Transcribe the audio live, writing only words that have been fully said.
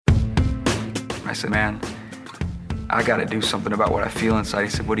I said, man, I got to do something about what I feel inside. He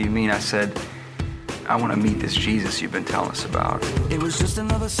said, what do you mean? I said, I want to meet this Jesus you've been telling us about. It was just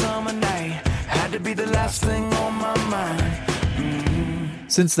another summer night, had to be the last thing on my mind.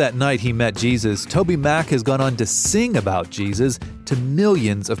 Since that night he met Jesus, TobyMac has gone on to sing about Jesus to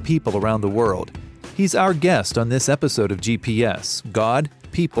millions of people around the world. He's our guest on this episode of GPS, God,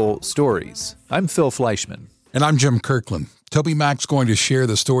 People, Stories. I'm Phil Fleischman. And I'm Jim Kirkland. TobyMac's going to share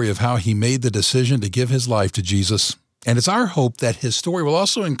the story of how he made the decision to give his life to Jesus. And it's our hope that his story will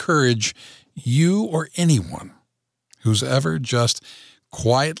also encourage you or anyone who's ever just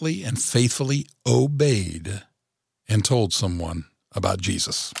quietly and faithfully obeyed and told someone about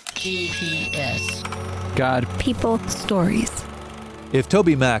Jesus. GPS. God, People, Stories. if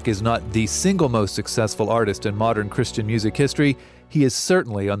TobyMac is not the single most successful artist in modern Christian music history, he is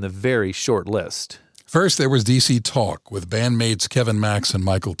certainly on the very short list. First, there was DC Talk with bandmates Kevin Max and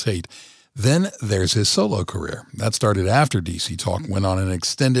Michael Tate. Then there's his solo career. That started after DC Talk went on an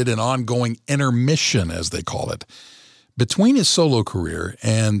extended and ongoing intermission, as they call it. Between his solo career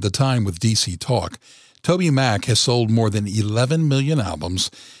and the time with DC Talk, TobyMac has sold more than 11 million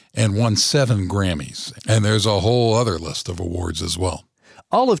albums and won 7 Grammys. And there's a whole other list of awards as well.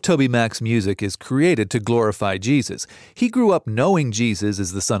 All of TobyMac's music is created to glorify Jesus. He grew up knowing Jesus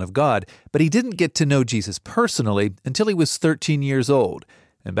as the Son of God, but he didn't get to know Jesus personally until he was 13 years old.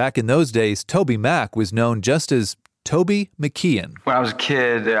 And back in those days, TobyMac was known just as Toby McKeon. When I was a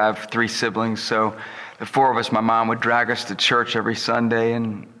kid, I have 3 siblings, so the 4 of us, my mom would drag us to church every Sunday,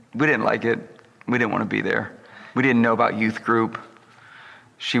 and we didn't like it. We didn't want to be there. We didn't know about youth group.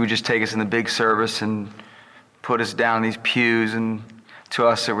 She would just take us in the big service and put us down in these pews, and to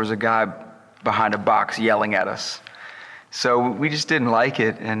us there was a guy behind a box yelling at us. So we just didn't like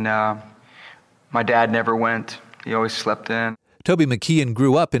it, and my dad never went. He always slept in. Toby McKeon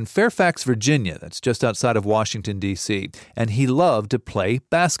grew up in Fairfax, Virginia, that's just outside of Washington, D.C., and he loved to play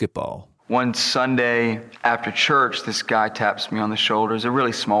basketball. One Sunday after church, this guy taps me on the shoulder. It's a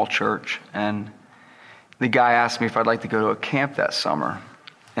really small church, and the guy asked me if I'd like to go to a camp that summer.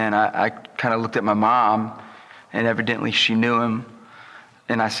 And I kind of looked at my mom, and evidently she knew him.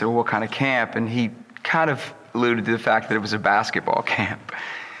 And I said, well, what kind of camp? And he kind of alluded to the fact that it was a basketball camp.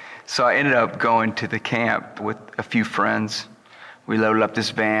 So I ended up going to the camp with a few friends. We loaded up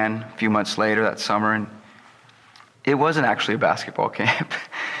this van a few months later that summer, and it wasn't actually a basketball camp.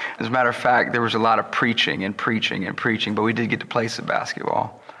 As a matter of fact, there was a lot of preaching, but we did get to play some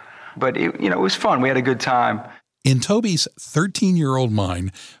basketball. But it was fun. We had a good time. In Toby's 13-year-old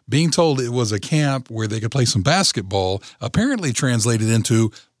mind, being told it was a camp where they could play some basketball apparently translated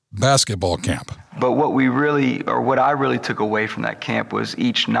into basketball camp. But what I really took away from that camp was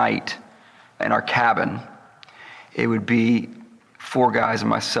each night in our cabin, it would be 4 guys and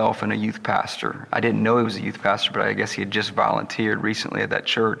myself and a youth pastor. I didn't know he was a youth pastor, but I guess he had just volunteered recently at that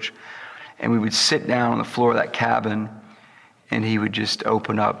church. And we would sit down on the floor of that cabin, and he would just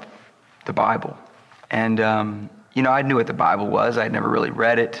open up the Bible. And, I knew what the Bible was. I'd never really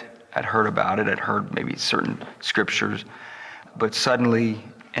read it. I'd heard about it. I'd heard maybe certain scriptures. But suddenly,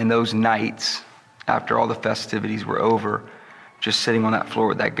 in those nights, after all the festivities were over, just sitting on that floor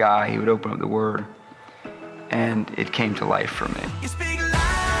with that guy, he would open up the Word, and it came to life for me. You speak life.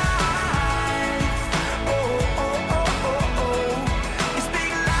 Oh, oh, oh, oh, oh. You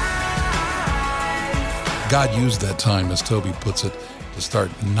speak life. God used that time, as Toby puts it, to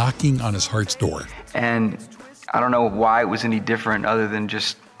start knocking on his heart's door. And I don't know why it was any different other than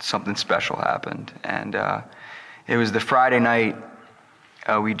just something special happened. And it was the Friday night.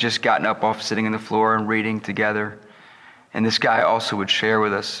 We'd just gotten up off sitting on the floor and reading together. And this guy also would share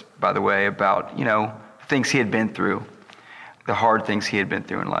with us, by the way, about, things he had been through, the hard things he had been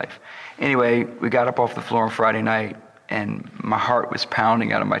through in life. Anyway, we got up off the floor on Friday night, and my heart was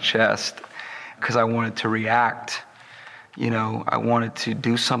pounding out of my chest because I wanted to react. I wanted to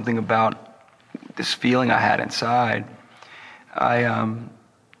do something about this feeling I had inside. I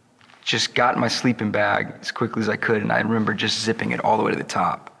just got in my sleeping bag as quickly as I could, and I remember just zipping it all the way to the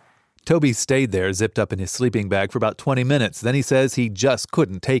top. Toby stayed there, zipped up in his sleeping bag for about 20 minutes. Then he says he just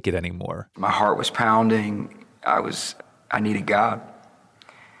couldn't take it anymore. My heart was pounding. I needed God.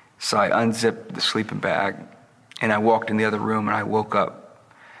 So I unzipped the sleeping bag, and I walked in the other room, and I woke up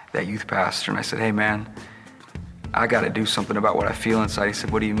that youth pastor, and I said, hey, man, I got to do something about what I feel inside. He said,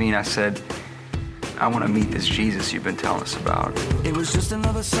 what do you mean? I said, I want to meet this Jesus you've been telling us about. It was just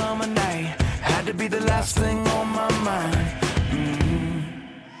another summer night, had to be the last thing on my mind.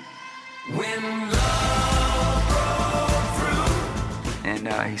 When love broke through. And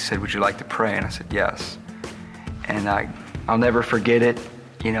he said, would you like to pray? And I said, yes. And I'll never forget it.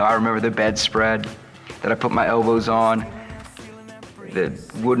 I remember the bedspread that I put my elbows on, the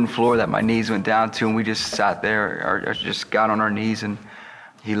wooden floor that my knees went down to, and we just sat there, or just got on our knees, and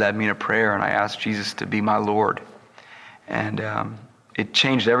he led me in a prayer, and I asked Jesus to be my Lord. And it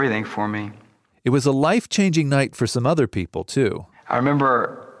changed everything for me. It was a life-changing night for some other people, too. I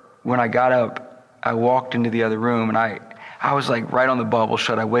remember when I got up, I walked into the other room, and I was like right on the bubble.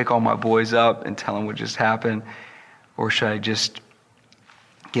 Should I wake all my boys up and tell them what just happened? Or should I just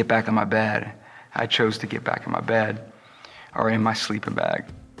get back in my bed? I chose to get back in my bed, or in my sleeping bag.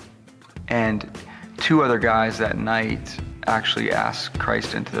 And 2 other guys that night actually asked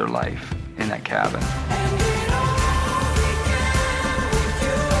Christ into their life in that cabin.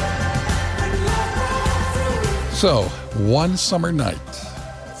 So, one summer night,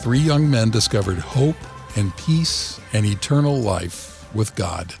 3 young men discovered hope and peace and eternal life with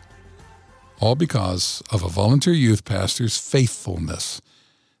God. All because of a volunteer youth pastor's faithfulness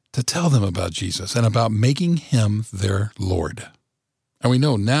to tell them about Jesus and about making him their Lord. And we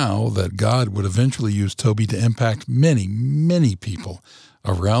know now that God would eventually use Toby to impact many, many people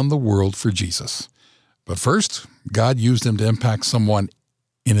around the world for Jesus. But first, God used him to impact someone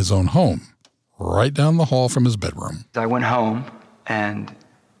in his own home, right down the hall from his bedroom. I went home and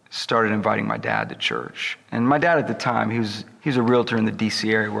started inviting my dad to church. And my dad at the time, he was a realtor in the D.C.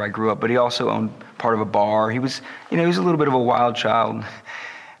 area where I grew up, but he also owned part of a bar. He was a little bit of a wild child.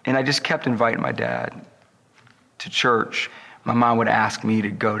 And I just kept inviting my dad to church. My mom would ask me to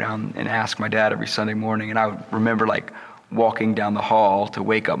go down and ask my dad every Sunday morning. And I would remember walking down the hall to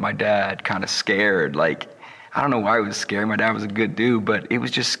wake up my dad, kind of scared. I don't know why it was scary. My dad was a good dude, but it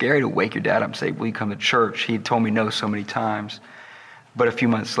was just scary to wake your dad up and say, will you come to church? He had told me no so many times. But a few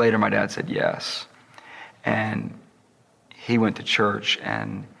months later, my dad said yes. And he went to church,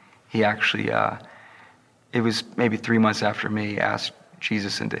 and he actually, it was maybe 3 months after me, asked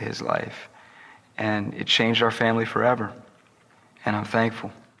Jesus into his life. And it changed our family forever. And I'm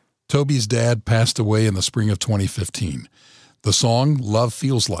thankful. Toby's dad passed away in the spring of 2015. The song Love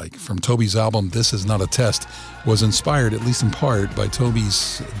Feels Like from Toby's album This Is Not a Test was inspired, at least in part, by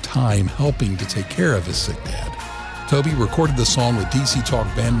Toby's time helping to take care of his sick dad. Toby recorded the song with DC Talk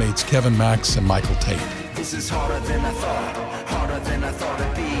bandmates Kevin Max and Michael Tate. This is harder than I thought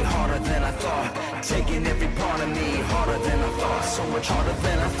it'd be, harder than I thought, taking every part of me, harder than I thought, so much harder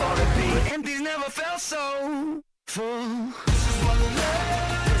than I thought it'd be, but empties never felt so full.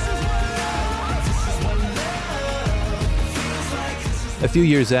 A few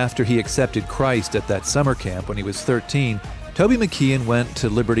years after he accepted Christ at that summer camp when he was 13, Toby McKeon went to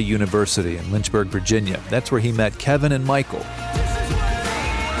Liberty University in Lynchburg, Virginia. That's where he met Kevin and Michael.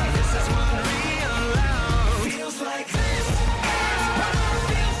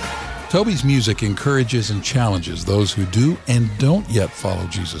 Toby's music encourages and challenges those who do and don't yet follow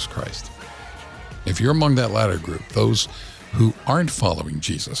Jesus Christ. If you're among that latter group, those who aren't following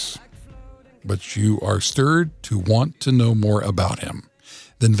Jesus, but you are stirred to want to know more about him,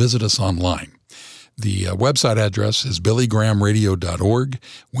 then visit us online. The website address is billygrahamradio.org.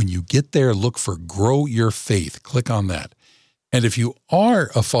 When you get there, look for Grow Your Faith. Click on that. And if you are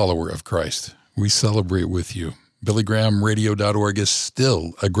a follower of Christ, we celebrate with you. billygrahamradio.org is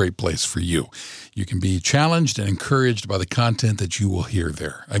still a great place for you. You can be challenged and encouraged by the content that you will hear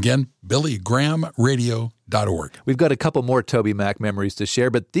there. Again, billygrahamradio.org. We've got a couple more Toby Mac memories to share,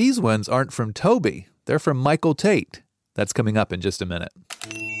 but these ones aren't from Toby. They're from Michael Tate. That's coming up in just a minute.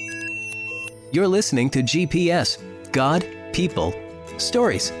 You're listening to GPS, God, People,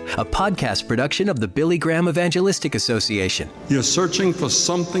 Stories, a podcast production of the Billy Graham Evangelistic Association. You're searching for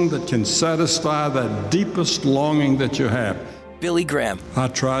something that can satisfy that deepest longing that you have. Billy Graham. I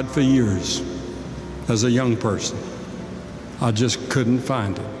tried for years as a young person. I just couldn't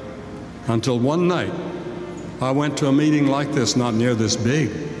find it. Until one night, I went to a meeting like this, not near this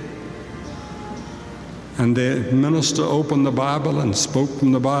big. And the minister opened the Bible and spoke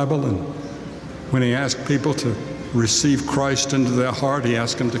from the Bible, and when he asked people to receive Christ into their heart, he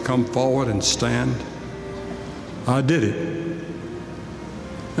asked them to come forward and stand. I did it.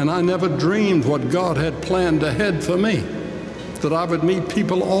 And I never dreamed what God had planned ahead for me, that I would meet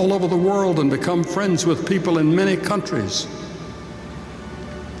people all over the world and become friends with people in many countries.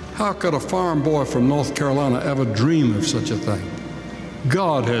 How could a farm boy from North Carolina ever dream of such a thing?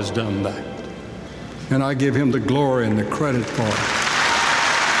 God has done that. And I give him the glory and the credit for it.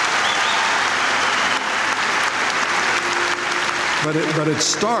 But it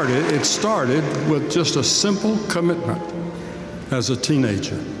started with just a simple commitment as a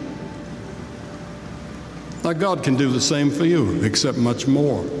teenager. Now God can do the same for you, except much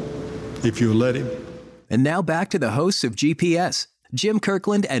more, if you let him. And now back to the hosts of GPS, Jim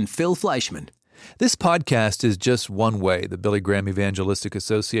Kirkland and Phil Fleischman. This podcast is just one way the Billy Graham Evangelistic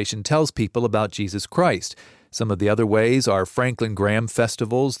Association tells people about Jesus Christ. Some of the other ways are Franklin Graham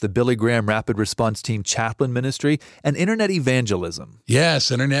festivals, the Billy Graham Rapid Response Team Chaplain Ministry, and Internet evangelism.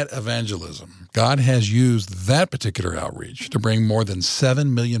 Yes, Internet evangelism. God has used that particular outreach to bring more than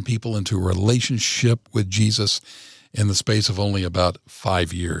 7 million people into a relationship with Jesus in the space of only about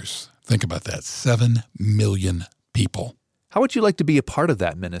 5 years. Think about that, 7 million people. How would you like to be a part of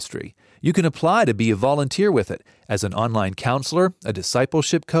that ministry? You can apply to be a volunteer with it as an online counselor, a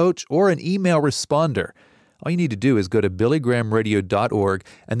discipleship coach, or an email responder. All you need to do is go to billygrahamradio.org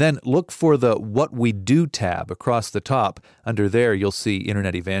and then look for the What We Do tab across the top. Under there, you'll see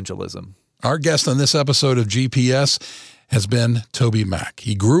Internet evangelism. Our guest on this episode of GPS has been Toby Mack.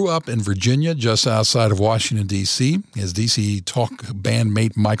 He grew up in Virginia, just outside of Washington, D.C. His D.C. Talk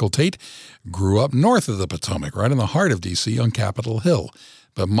bandmate Michael Tate grew up north of the Potomac, right in the heart of D.C. on Capitol Hill.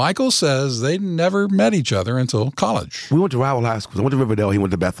 But Michael says they never met each other until college. We went to rival high schools. I went to Riverdale. He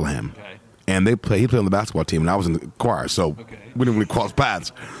went to Bethlehem. Okay. And he played on the basketball team, and I was in the choir, so we didn't really cross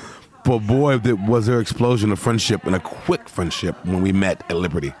paths. But boy, was there an explosion of friendship and a quick friendship when we met at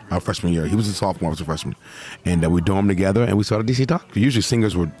Liberty our freshman year. He was a sophomore, I was a freshman. And we dormed together, and we started DC Talk. Usually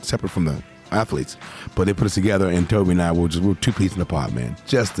singers were separate from the athletes, but they put us together, and Toby and I were two peas in the pod, man.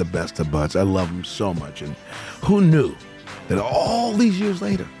 Just the best of buds. I love him so much. And who knew that all these years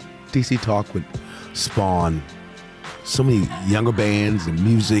later, DC Talk would spawn so many younger bands and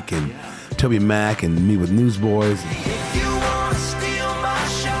music, and Toby Mack and me with Newsboys. If you wanna steal my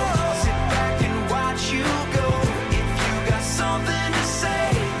show, sit back and watch you go. If you got something to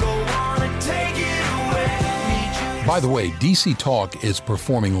say, go on and take it away. By the way, DC Talk is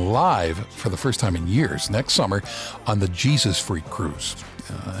performing live for the first time in years next summer on the Jesus Freak Cruise.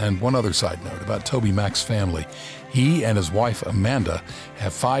 And one other side note about Toby Mack's family. He and his wife Amanda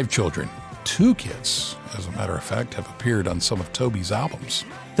have 5 children. 2 kids, as a matter of fact, have appeared on some of Toby's albums.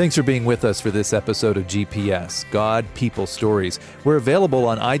 Thanks for being with us for this episode of GPS, God, People, Stories. We're available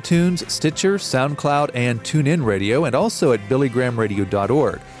on iTunes, Stitcher, SoundCloud, and TuneIn Radio, and also at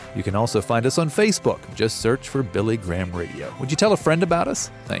billygrahamradio.org. You can also find us on Facebook. Just search for Billy Graham Radio. Would you tell a friend about us?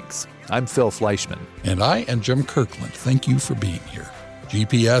 Thanks. I'm Phil Fleischman. And I am Jim Kirkland. Thank you for being here.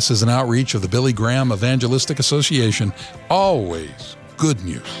 GPS is an outreach of the Billy Graham Evangelistic Association. Always good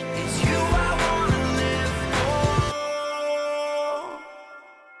news.